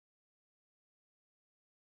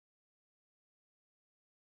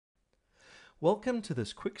Welcome to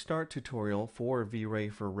this quick start tutorial for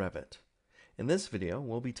VRay for Revit. In this video,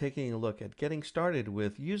 we'll be taking a look at getting started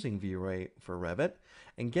with using VRay for Revit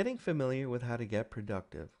and getting familiar with how to get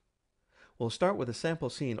productive. We'll start with a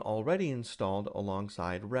sample scene already installed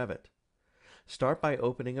alongside Revit. Start by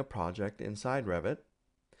opening a project inside Revit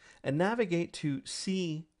and navigate to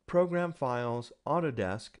See Program Files,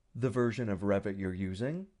 Autodesk, the version of Revit you're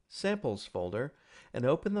using, Samples folder, and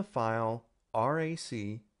open the file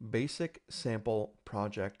RAC Basic Sample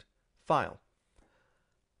Project file.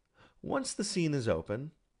 Once the scene is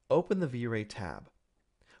open, open the VRay tab.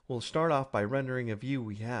 We'll start off by rendering a view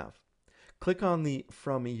we have. Click on the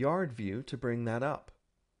From Yard view to bring that up.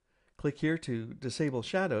 Click here to disable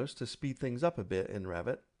shadows to speed things up a bit in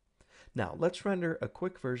Revit. Now let's render a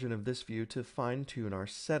quick version of this view to fine-tune our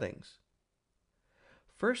settings.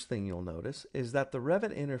 First thing you'll notice is that the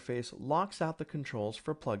Revit interface locks out the controls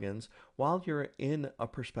for plugins while you're in a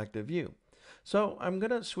perspective view. So I'm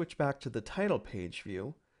going to switch back to the title page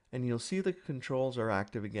view and you'll see the controls are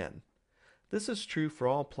active again. This is true for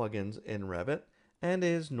all plugins in Revit and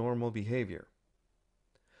is normal behavior.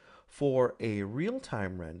 For a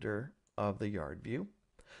real-time render of the yard view,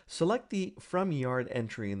 select the From Yard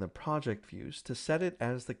entry in the project views to set it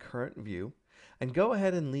as the current view, and go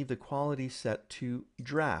ahead and leave the quality set to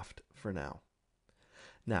Draft for now.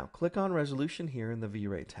 Now click on Resolution here in the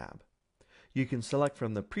VRay tab. You can select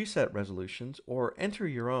from the preset resolutions or enter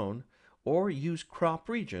your own, or use Crop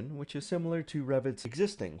Region, which is similar to Revit's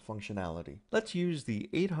existing functionality. Let's use the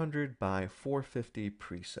 800 by 450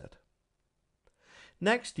 preset.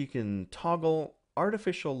 Next, you can toggle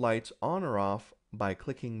artificial lights on or off by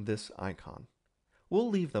clicking this icon. We'll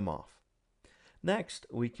leave them off. Next,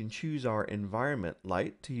 we can choose our environment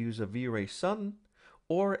light to use a VRay sun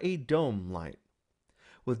or a dome light.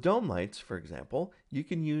 With dome lights, for example, you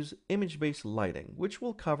can use image-based lighting, which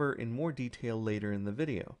we'll cover in more detail later in the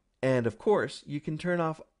video. And of course, you can turn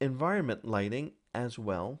off environment lighting as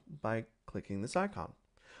well by clicking this icon.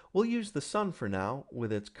 We'll use the sun for now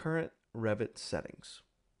with its current Revit settings.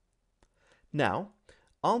 Now,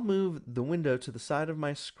 I'll move the window to the side of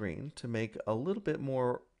my screen to make a little bit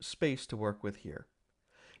more space to work with here.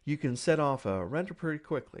 You can set off a render pretty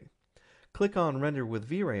quickly. Click on Render with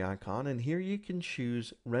VRay icon, and here you can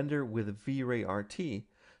choose Render with VRay RT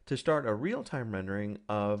to start a real-time rendering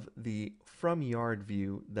of the From Yard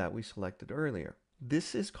view that we selected earlier.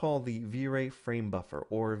 This is called the VRay Frame Buffer,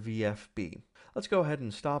 or VFB. Let's go ahead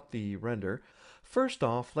and stop the render. First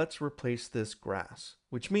off, let's replace this grass,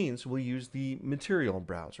 which means we'll use the material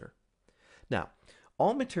browser. Now,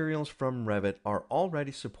 all materials from Revit are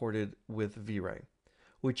already supported with VRay,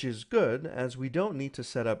 which is good as we don't need to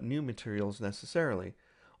set up new materials necessarily,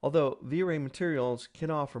 although VRay materials can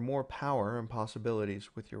offer more power and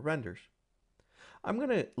possibilities with your renders. I'm going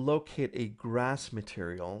to locate a grass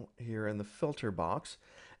material here in the filter box,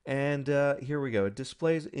 and here we go. It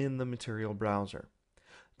displays in the material browser.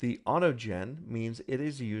 The AutoGen means it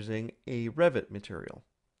is using a Revit material.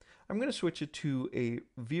 I'm going to switch it to a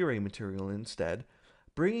VRay material instead,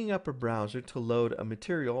 bringing up a browser to load a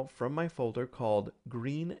material from my folder called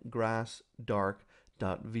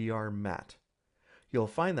greengrassdark.vrmat. You'll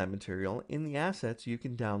find that material in the assets you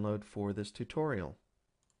can download for this tutorial.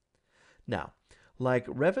 Now, like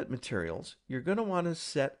Revit materials, you're going to want to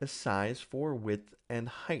set a size for width and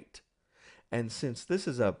height. And since this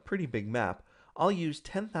is a pretty big map, I'll use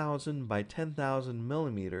 10,000 by 10,000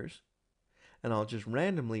 millimeters, and I'll just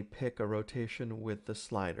randomly pick a rotation with the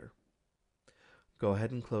slider. Go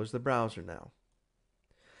ahead and close the browser now.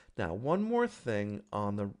 Now, one more thing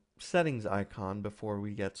on the settings icon before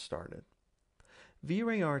we get started.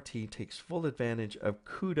 VRay RT takes full advantage of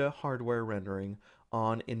CUDA hardware rendering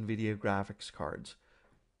on NVIDIA graphics cards,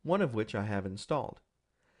 one of which I have installed.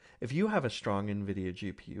 If you have a strong NVIDIA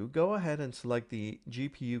GPU, go ahead and select the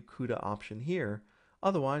GPU CUDA option here,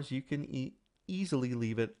 otherwise you can easily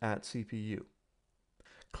leave it at CPU.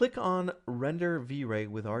 Click on Render VRay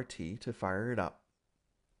with RT to fire it up.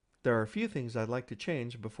 There are a few things I'd like to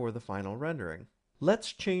change before the final rendering.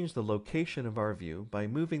 Let's change the location of our view by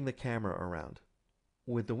moving the camera around.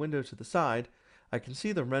 With the window to the side, I can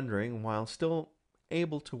see the rendering while still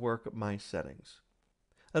able to work my settings.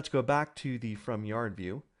 Let's go back to the From Yard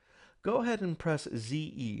view. Go ahead and press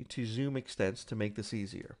ZE to zoom extents to make this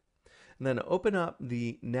easier. And then open up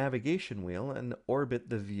the navigation wheel and orbit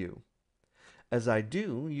the view. As I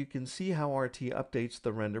do, you can see how RT updates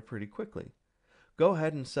the render pretty quickly. Go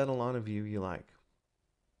ahead and settle on a view you like.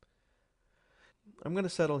 I'm going to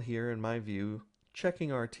settle here in my view,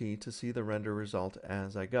 checking RT to see the render result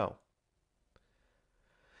as I go.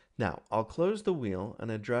 Now, I'll close the wheel and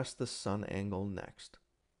address the sun angle next.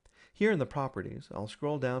 Here in the properties, I'll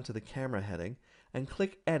scroll down to the camera heading and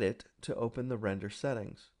click Edit to open the render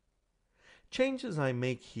settings. Changes I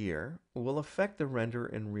make here will affect the render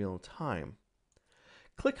in real time.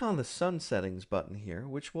 Click on the Sun Settings button here,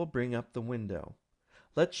 which will bring up the window.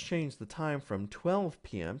 Let's change the time from 12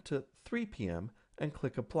 p.m. to 3 p.m. and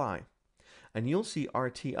click Apply. And you'll see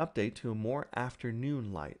RT update to a more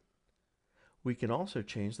afternoon light. We can also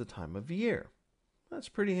change the time of year. That's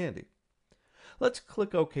pretty handy. Let's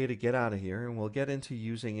click OK to get out of here, and we'll get into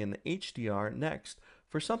using an HDR next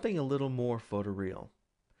for something a little more photoreal.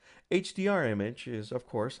 HDR image is, of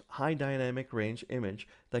course, high dynamic range image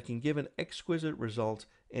that can give an exquisite result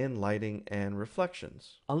in lighting and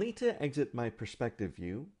reflections. I'll need to exit my perspective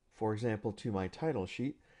view, for example to my title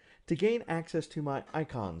sheet, to gain access to my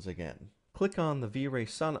icons again. Click on the VRay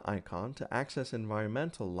Sun icon to access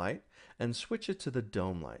environmental light and switch it to the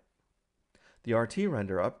dome light. The RT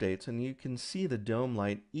render updates and you can see the dome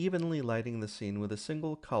light evenly lighting the scene with a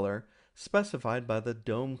single color specified by the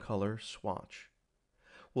dome color swatch.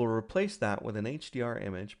 We'll replace that with an HDR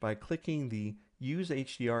image by clicking the Use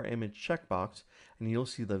HDR Image checkbox, and you'll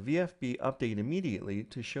see the VFB update immediately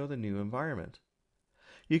to show the new environment.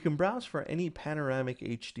 You can browse for any panoramic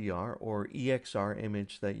HDR or EXR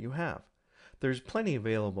image that you have. There's plenty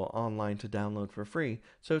available online to download for free,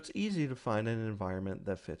 so it's easy to find an environment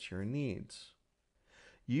that fits your needs.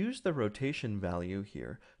 Use the rotation value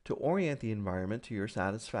here to orient the environment to your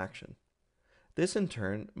satisfaction. This in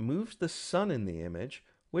turn moves the sun in the image,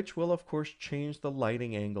 which will of course change the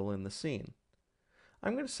lighting angle in the scene.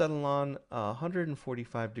 I'm going to settle on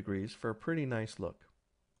 145 degrees for a pretty nice look.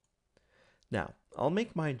 Now, I'll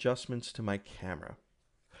make my adjustments to my camera.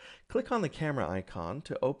 Click on the camera icon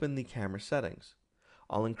to open the camera settings.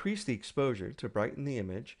 I'll increase the exposure to brighten the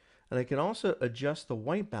image, and I can also adjust the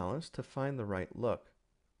white balance to find the right look.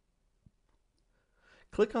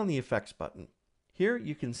 Click on the Effects button. Here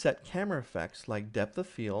you can set camera effects like depth of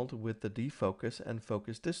field with the defocus and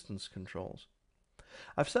focus distance controls.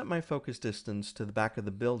 I've set my focus distance to the back of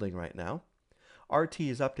the building right now. RT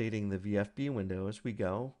is updating the VFB window as we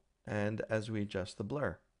go and as we adjust the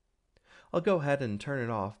blur. I'll go ahead and turn it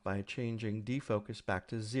off by changing defocus back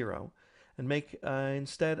to 0 and make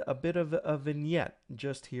instead a bit of a vignette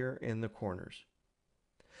just here in the corners.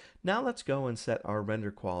 Now let's go and set our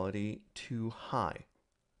render quality to high.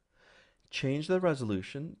 Change the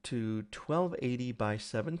resolution to 1280 by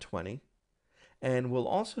 720, and we'll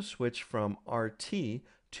also switch from RT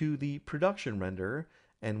to the production renderer,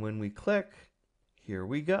 and when we click, here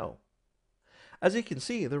we go. As you can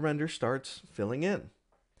see, the render starts filling in.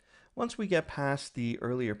 Once we get past the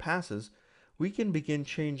earlier passes, we can begin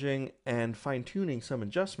changing and fine-tuning some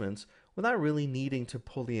adjustments without really needing to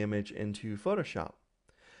pull the image into Photoshop.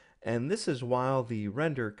 And this is while the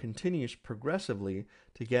render continues progressively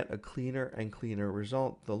to get a cleaner and cleaner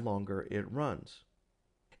result the longer it runs.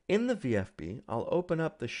 In the VFB, I'll open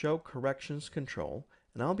up the Show Corrections control,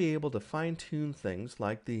 and I'll be able to fine-tune things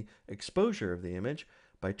like the exposure of the image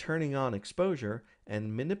by turning on exposure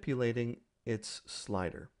and manipulating its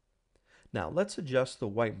slider. Now let's adjust the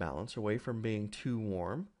white balance away from being too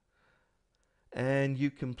warm, and you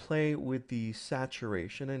can play with the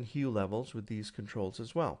saturation and hue levels with these controls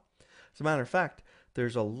as well. As a matter of fact,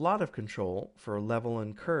 there's a lot of control for level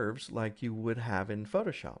and curves like you would have in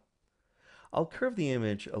Photoshop. I'll curve the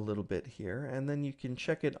image a little bit here, and then you can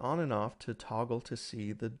check it on and off to toggle to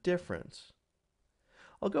see the difference.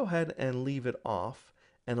 I'll go ahead and leave it off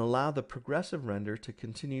and allow the progressive render to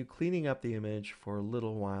continue cleaning up the image for a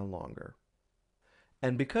little while longer.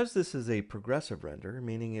 And because this is a progressive render,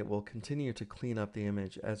 meaning it will continue to clean up the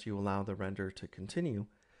image as you allow the render to continue,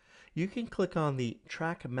 you can click on the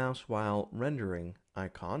Track Mouse While Rendering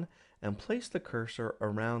icon and place the cursor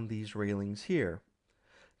around these railings here.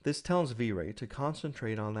 This tells VRay to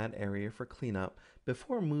concentrate on that area for cleanup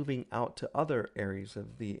before moving out to other areas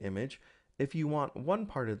of the image if you want one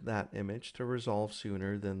part of that image to resolve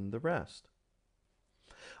sooner than the rest.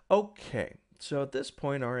 Okay, so at this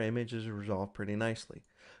point our image is resolved pretty nicely.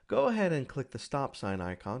 Go ahead and click the stop sign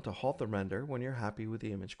icon to halt the render when you're happy with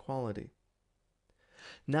the image quality.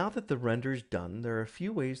 Now that the render is done, there are a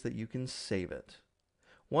few ways that you can save it.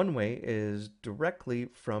 One way is directly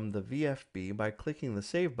from the VFB by clicking the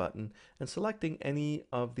Save button and selecting any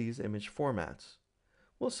of these image formats.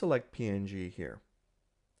 We'll select PNG here.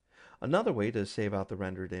 Another way to save out the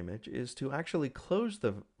rendered image is to actually close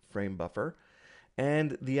the frame buffer,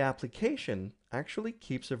 and the application actually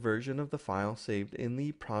keeps a version of the file saved in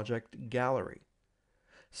the project gallery.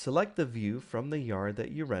 Select the view from the yard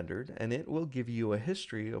that you rendered, and it will give you a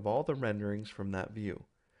history of all the renderings from that view.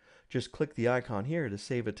 Just click the icon here to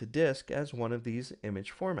save it to disk as one of these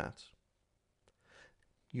image formats.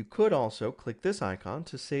 You could also click this icon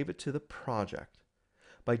to save it to the project.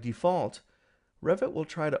 By default, Revit will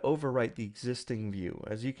try to overwrite the existing view,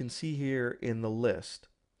 as you can see here in the list.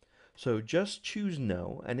 So just choose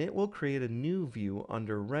No, and it will create a new view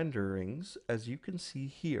under Renderings, as you can see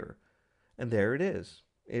here. And there it is.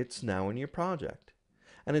 It's now in your project.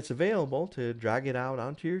 And it's available to drag it out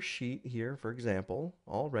onto your sheet here, for example,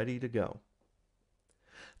 all ready to go.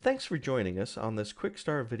 Thanks for joining us on this quick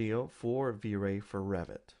start video for VRay for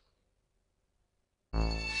Revit.